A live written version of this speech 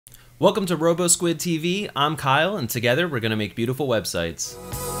Welcome to RoboSquid TV. I'm Kyle, and together we're going to make beautiful websites.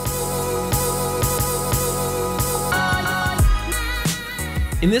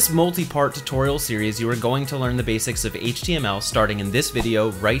 In this multi-part tutorial series, you are going to learn the basics of HTML starting in this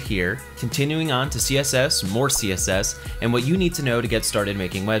video right here, continuing on to CSS, more CSS, and what you need to know to get started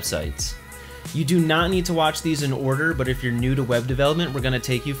making websites. You do not need to watch these in order, but if you're new to web development, we're going to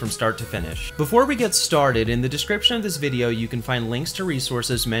take you from start to finish. Before we get started, in the description of this video, you can find links to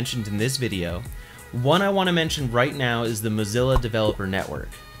resources mentioned in this video. One I want to mention right now is the Mozilla Developer Network.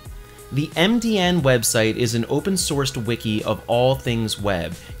 The MDN website is an open-sourced wiki of all things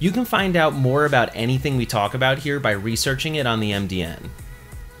web. You can find out more about anything we talk about here by researching it on the MDN.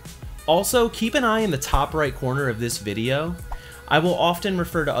 Also, keep an eye in the top right corner of this video. I will often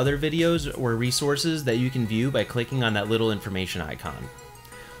refer to other videos or resources that you can view by clicking on that little information icon.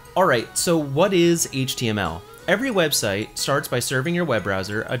 Alright, so what is HTML? Every website starts by serving your web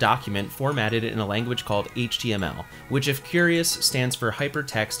browser a document formatted in a language called HTML, which, if curious, stands for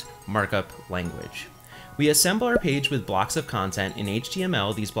Hypertext Markup Language. We assemble our page with blocks of content in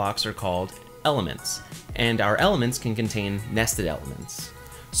HTML. These blocks are called elements, and our elements can contain nested elements.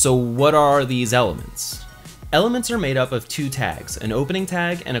 So what are these elements? Elements are made up of two tags, an opening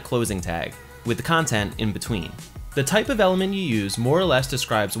tag and a closing tag, with the content in between. The type of element you use more or less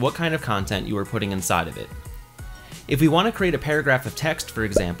describes what kind of content you are putting inside of it. If we want to create a paragraph of text, for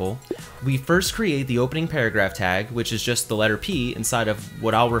example, we first create the opening paragraph tag, which is just the letter P inside of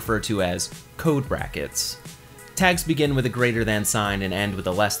what I'll refer to as code brackets. Tags begin with a greater than sign and end with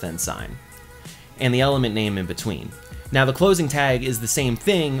a less than sign, and the element name in between. Now the closing tag is the same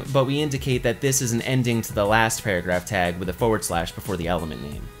thing, but we indicate that this is an ending to the last paragraph tag with a / before the element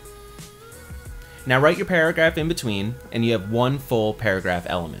name. Now write your paragraph in between, and you have one full paragraph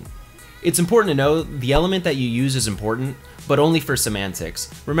element. It's important to know the element that you use is important, but only for semantics.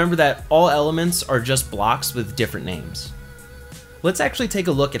 Remember that all elements are just blocks with different names. Let's actually take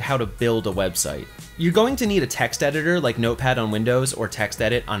a look at how to build a website. You're going to need a text editor like Notepad on Windows or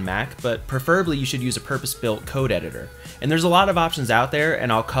TextEdit on Mac, but preferably you should use a purpose-built code editor. And there's a lot of options out there,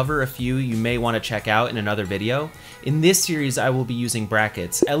 and I'll cover a few you may want to check out in another video. In this series, I will be using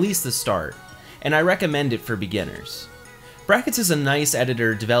Brackets, at least the start, and I recommend it for beginners. Brackets is a nice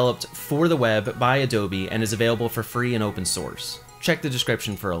editor developed for the web by Adobe and is available for free and open source. Check the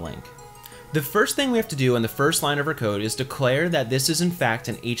description for a link. The first thing we have to do in the first line of our code is declare that this is in fact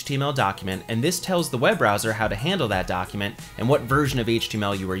an HTML document, and this tells the web browser how to handle that document and what version of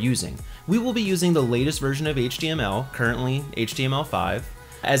HTML you are using. We will be using the latest version of HTML, currently HTML5.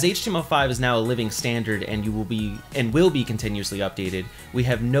 As HTML5 is now a living standard and will be continuously updated, we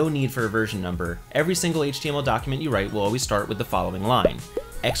have no need for a version number. Every single HTML document you write will always start with the following line: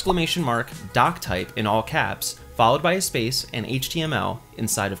 doc type in all caps, followed by a space and HTML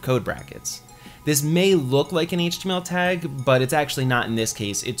inside of code brackets. This may look like an HTML tag, but it's actually not in this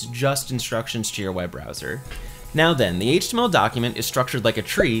case. It's just instructions to your web browser. Now then, the HTML document is structured like a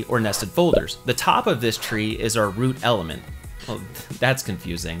tree or nested folders. The top of this tree is our root element. Well, that's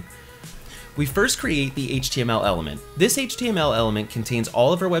confusing. We first create the HTML element. This HTML element contains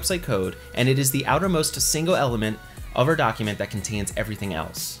all of our website code, and it is the outermost single element of our document that contains everything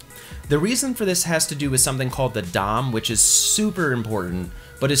else. The reason for this has to do with something called the DOM, which is super important,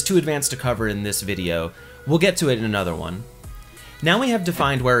 but is too advanced to cover in this video. We'll get to it in another one. Now we have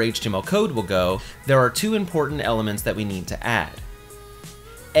defined where our HTML code will go, there are two important elements that we need to add.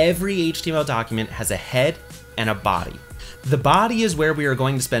 Every HTML document has a head and a body. The body is where we are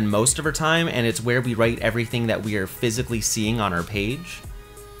going to spend most of our time, and it's where we write everything that we are physically seeing on our page.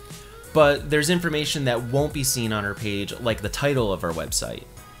 But there's information that won't be seen on our page, like the title of our website.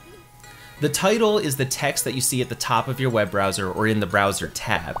 The title is the text that you see at the top of your web browser or in the browser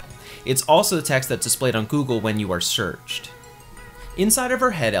tab. It's also the text that's displayed on Google when you are searched. Inside of our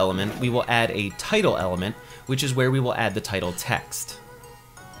head element, we will add a title element, which is where we will add the title text.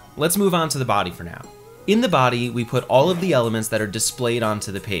 Let's move on to the body for now. In the body, we put all of the elements that are displayed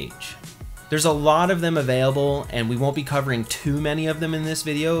onto the page. There's a lot of them available, and we won't be covering too many of them in this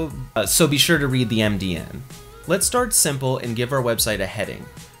video, so be sure to read the MDN. Let's start simple and give our website a heading.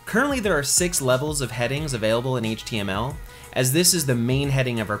 Currently there are 6 levels of headings available in HTML. As this is the main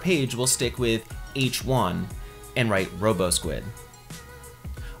heading of our page, we'll stick with H1 and write RoboSquid.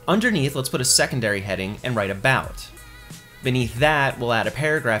 Underneath, let's put a secondary heading and write About. Beneath that, we'll add a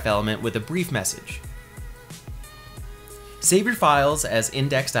paragraph element with a brief message. Save your files as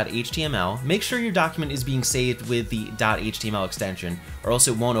index.html. Make sure your document is being saved with the .html extension, or else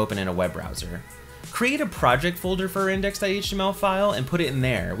it won't open in a web browser. Create a project folder for our index.html file and put it in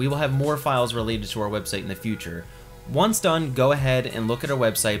there. We will have more files related to our website in the future. Once done, go ahead and look at our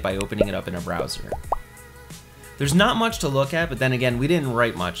website by opening it up in a browser. There's not much to look at, but then again, we didn't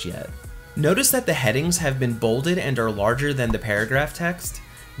write much yet. Notice that the headings have been bolded and are larger than the paragraph text.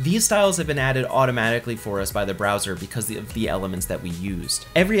 These styles have been added automatically for us by the browser because of the elements that we used.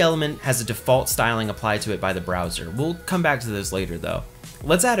 Every element has a default styling applied to it by the browser. We'll come back to this later though.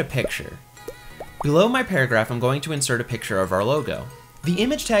 Let's add a picture. Below my paragraph, I'm going to insert a picture of our logo. The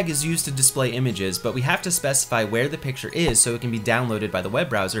image tag is used to display images, but we have to specify where the picture is so it can be downloaded by the web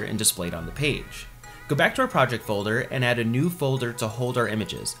browser and displayed on the page. Go back to our project folder and add a new folder to hold our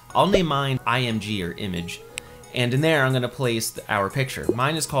images. I'll name mine IMG or image, and in there I'm going to place our picture.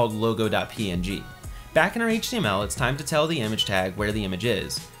 Mine is called logo.png. Back in our HTML, it's time to tell the image tag where the image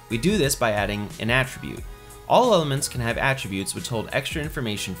is. We do this by adding an attribute. All elements can have attributes which hold extra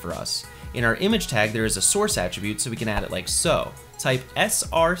information for us. In our image tag, there is a source attribute, so we can add it like so. Type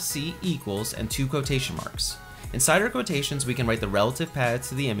src equals and 2 quotation marks. Inside our quotations, we can write the relative path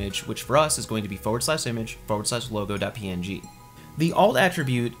to the image, which for us is going to be /image/logo.png. The alt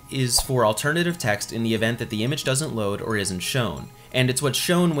attribute is for alternative text in the event that the image doesn't load or isn't shown, and it's what's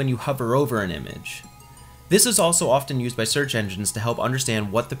shown when you hover over an image. This is also often used by search engines to help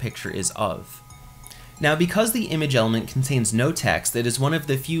understand what the picture is of. Now, because the image element contains no text, it is one of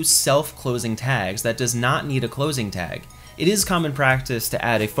the few self-closing tags that does not need a closing tag. It is common practice to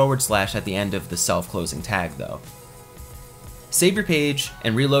add a / at the end of the self-closing tag though. Save your page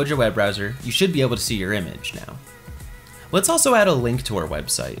and reload your web browser. You should be able to see your image now. Let's also add a link to our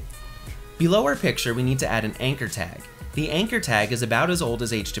website. Below our picture, we need to add an anchor tag. The anchor tag is about as old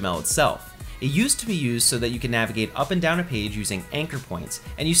as HTML itself. It used to be used so that you can navigate up and down a page using anchor points,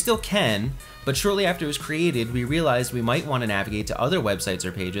 and you still can, but shortly after it was created, we realized we might want to navigate to other websites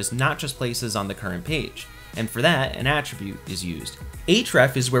or pages, not just places on the current page. And for that, an attribute is used.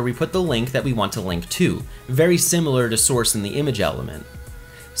 href is where we put the link that we want to link to, very similar to source in the image element.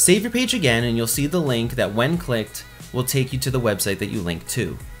 Save your page again and you'll see the link that when clicked will take you to the website that you linked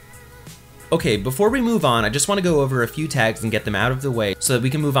to. Okay, before we move on, I just want to go over a few tags and get them out of the way so that we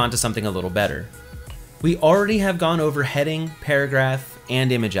can move on to something a little better. We already have gone over heading, paragraph,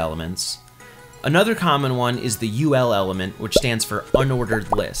 and image elements. Another common one is the UL element, which stands for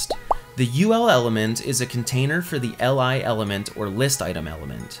unordered list. The UL element is a container for the LI element or list item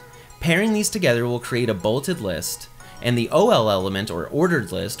element. Pairing these together will create a bulleted list, and the OL element or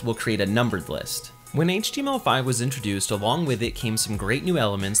ordered list will create a numbered list. When HTML5 was introduced, along with it came some great new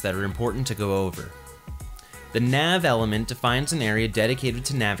elements that are important to go over. The nav element defines an area dedicated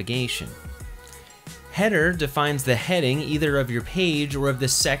to navigation. Header defines the heading either of your page or of the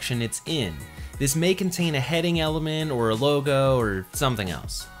section it's in. This may contain a heading element or a logo or something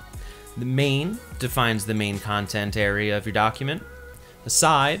else. The main defines the main content area of your document.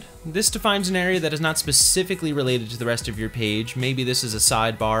 Aside, this defines an area that is not specifically related to the rest of your page. Maybe this is a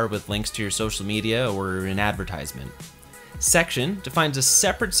sidebar with links to your social media or an advertisement. Section defines a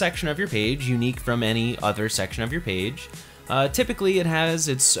separate section of your page, unique from any other section of your page. Typically it has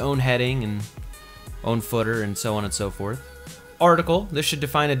its own heading and own footer and so on and so forth. Article, this should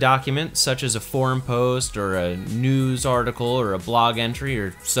define a document such as a forum post or a news article or a blog entry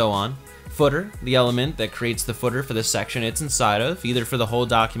or so on. Footer, the element that creates the footer for the section it's inside of, either for the whole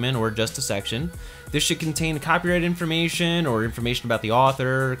document or just a section. This should contain copyright information or information about the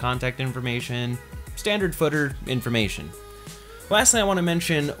author, contact information, standard footer information. Lastly, I want to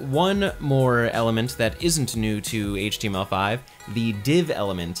mention one more element that isn't new to HTML5, the div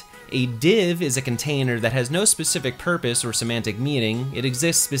element. A div is a container that has no specific purpose or semantic meaning. It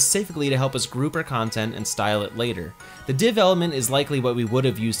exists specifically to help us group our content and style it later. The div element is likely what we would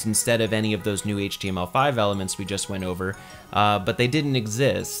have used instead of any of those new HTML5 elements we just went over, but they didn't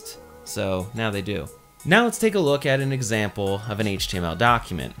exist, so now they do. Now let's take a look at an example of an HTML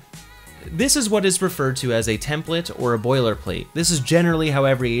document. This is what is referred to as a template or a boilerplate. This is generally how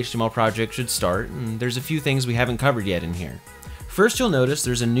every HTML project should start, and there's a few things we haven't covered yet in here. First, you'll notice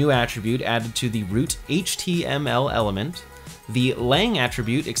there's a new attribute added to the root HTML element. The lang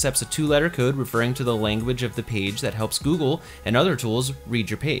attribute accepts a 2-letter code referring to the language of the page that helps Google and other tools read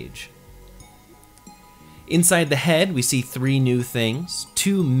your page. Inside the head, we see 3 new things.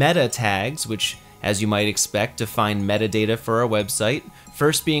 2 meta tags, which, as you might expect, define metadata for our website.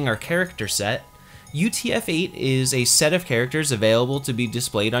 First being our character set. UTF-8 is a set of characters available to be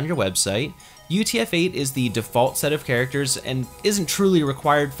displayed on your website. UTF-8 is the default set of characters and isn't truly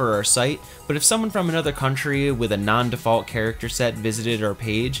required for our site, but if someone from another country with a non-default character set visited our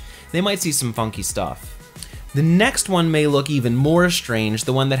page, they might see some funky stuff. The next one may look even more strange,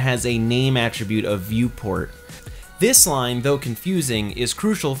 the one that has a name attribute of viewport. This line, though confusing, is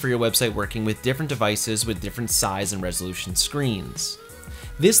crucial for your website working with different devices with different size and resolution screens.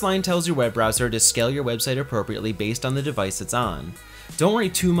 This line tells your web browser to scale your website appropriately based on the device it's on. Don't worry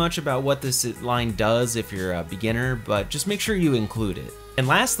too much about what this line does if you're a beginner, but just make sure you include it. And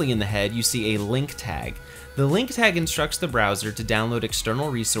lastly, in the head, you see a link tag. The link tag instructs the browser to download external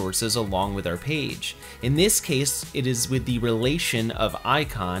resources along with our page. In this case, it is with the relation of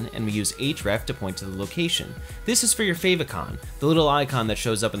icon, and we use href to point to the location. This is for your favicon, the little icon that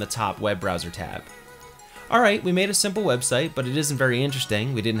shows up in the top web browser tab. Alright, we made a simple website, but it isn't very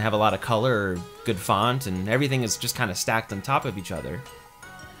interesting. We didn't have a lot of color or good font, and everything is just kind of stacked on top of each other.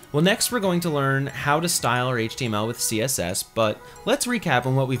 Well, next we're going to learn how to style our HTML with CSS, but let's recap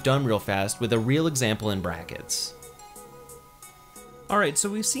on what we've done real fast with a real example in brackets. Alright, so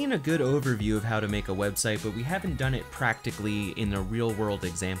we've seen a good overview of how to make a website, but we haven't done it practically in a real-world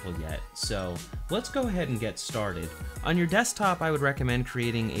example yet. So let's go ahead and get started. On your desktop, I would recommend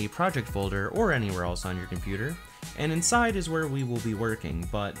creating a project folder or anywhere else on your computer, and inside is where we will be working.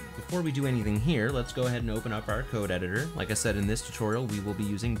 But before we do anything here, let's go ahead and open up our code editor. Like I said, in this tutorial, we will be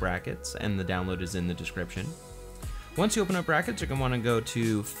using brackets, and the download is in the description. Once you open up brackets, you're going to want to go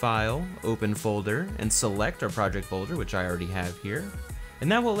to File, Open Folder, and select our project folder, which I already have here.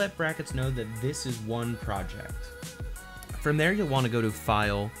 And that will let brackets know that this is one project. From there, you'll want to go to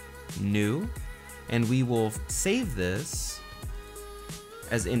File, New, and we will save this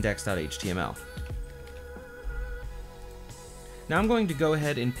as index.html. Now I'm going to go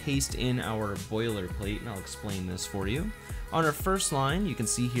ahead and paste in our boilerplate, and I'll explain this for you. On our first line, you can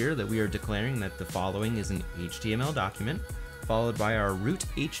see here that we are declaring that the following is an HTML document, followed by our root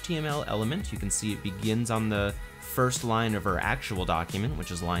HTML element. You can see it begins on the first line of our actual document,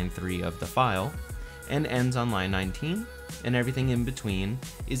 which is line 3 of the file, and ends on line 19, and everything in between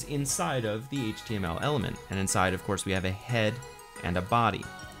is inside of the HTML element. And inside, of course, we have a head and a body.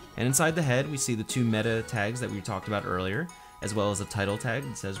 And inside the head, we see the two meta tags that we talked about earlier, as well as a title tag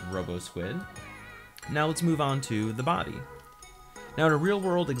that says RoboSquid. Now let's move on to the body. Now in a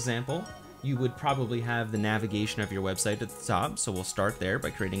real-world example, you would probably have the navigation of your website at the top, so we'll start there by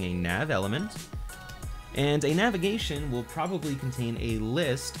creating a nav element. And a navigation will probably contain a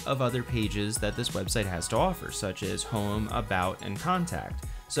list of other pages that this website has to offer, such as home, about, and contact.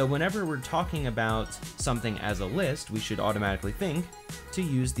 So whenever we're talking about something as a list, we should automatically think to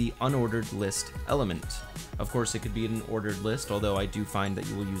use the unordered list element. Of course, it could be an ordered list, although I do find that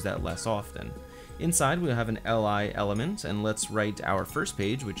you will use that less often. Inside, we'll have an li element, and let's write our first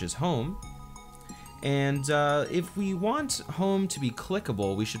page, which is home. And if we want home to be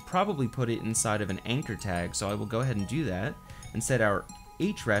clickable, we should probably put it inside of an anchor tag, so I will go ahead and do that and set our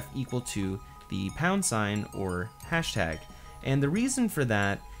href equal to the # or hashtag. And the reason for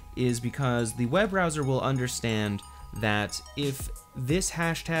that is because the web browser will understand that if this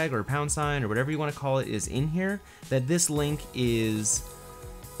hashtag or # or whatever you want to call it is in here, that this link is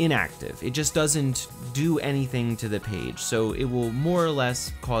inactive. It just doesn't do anything to the page, so it will more or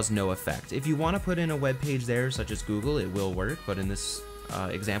less cause no effect. If you want to put in a web page there, such as Google, it will work, but in this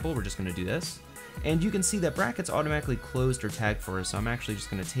example, we're just going to do this. And you can see that brackets automatically closed or tagged for us, so I'm actually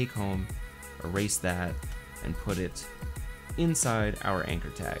just going to take home, erase that, and put it inside our anchor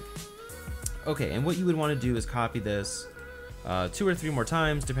tag. Okay, and what you would want to do is copy this 2 or 3 more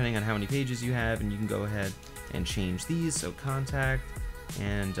times, depending on how many pages you have, and you can go ahead and change these, so contact,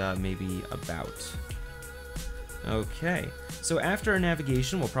 and maybe about. Okay, so after our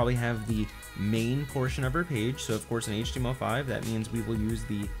navigation, we'll probably have the main portion of our page. So of course in HTML5, that means we will use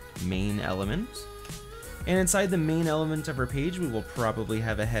the main element. And inside the main element of our page, we will probably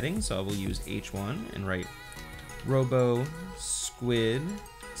have a heading. So I will use H1 and write RoboSquid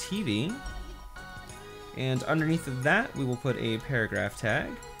TV. And underneath of that, we will put a paragraph tag,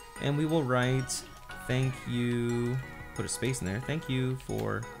 and we will write thank you, put a space in there, thank you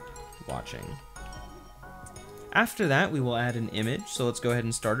for watching. After that, we will add an image, so let's go ahead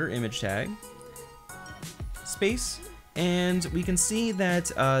and start our image tag, space, and we can see that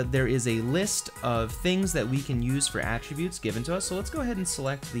there is a list of things that we can use for attributes given to us, so let's go ahead and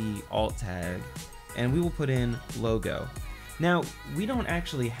select the alt tag, and we will put in logo. Now, we don't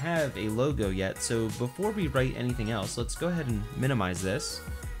actually have a logo yet, so before we write anything else, let's go ahead and minimize this.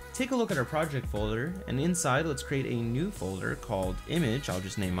 Take a look at our project folder, and inside let's create a new folder called image. I'll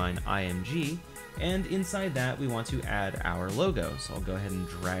just name mine img, and inside that we want to add our logo, so I'll go ahead and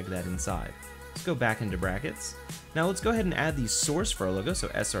drag that inside. Let's go back into brackets. Now let's go ahead and add the source for our logo, so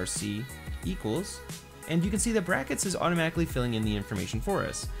src equals, and you can see that brackets is automatically filling in the information for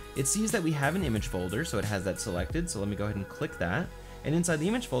us. It sees that we have an image folder, so it has that selected, so let me go ahead and click that. And inside the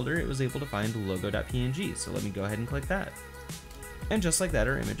image folder, it was able to find logo.png. So let me go ahead and click that. And just like that,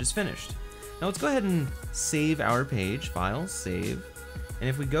 our image is finished. Now let's go ahead and save our page, File, Save. And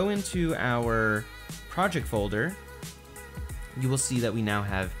if we go into our project folder, you will see that we now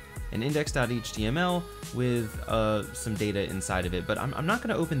have an index.html with some data inside of it. But I'm not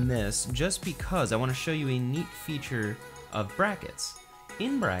gonna open this just because I wanna show you a neat feature of brackets.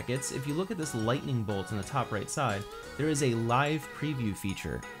 In brackets, if you look at this lightning bolt on the top right side, there is a live preview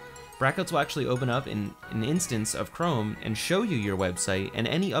feature. Brackets will actually open up in an instance of Chrome and show you your website, and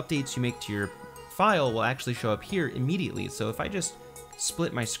any updates you make to your file will actually show up here immediately. So if I just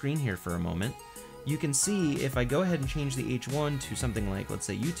split my screen here for a moment, you can see if I go ahead and change the H1 to something like, let's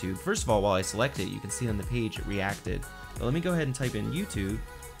say YouTube, first of all, while I select it, you can see on the page it reacted. But let me go ahead and type in YouTube,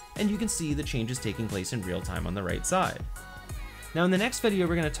 and you can see the changes taking place in real time on the right side. Now in the next video,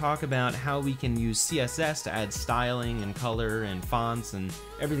 we're going to talk about how we can use CSS to add styling and color and fonts and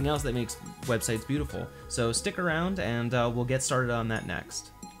everything else that makes websites beautiful. So stick around and we'll get started on that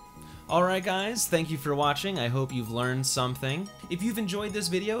next. Alright guys, thank you for watching. I hope you've learned something. If you've enjoyed this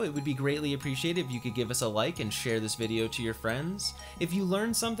video, it would be greatly appreciated if you could give us a like and share this video to your friends. If you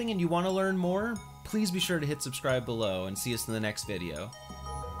learned something and you want to learn more, please be sure to hit subscribe below and see us in the next video.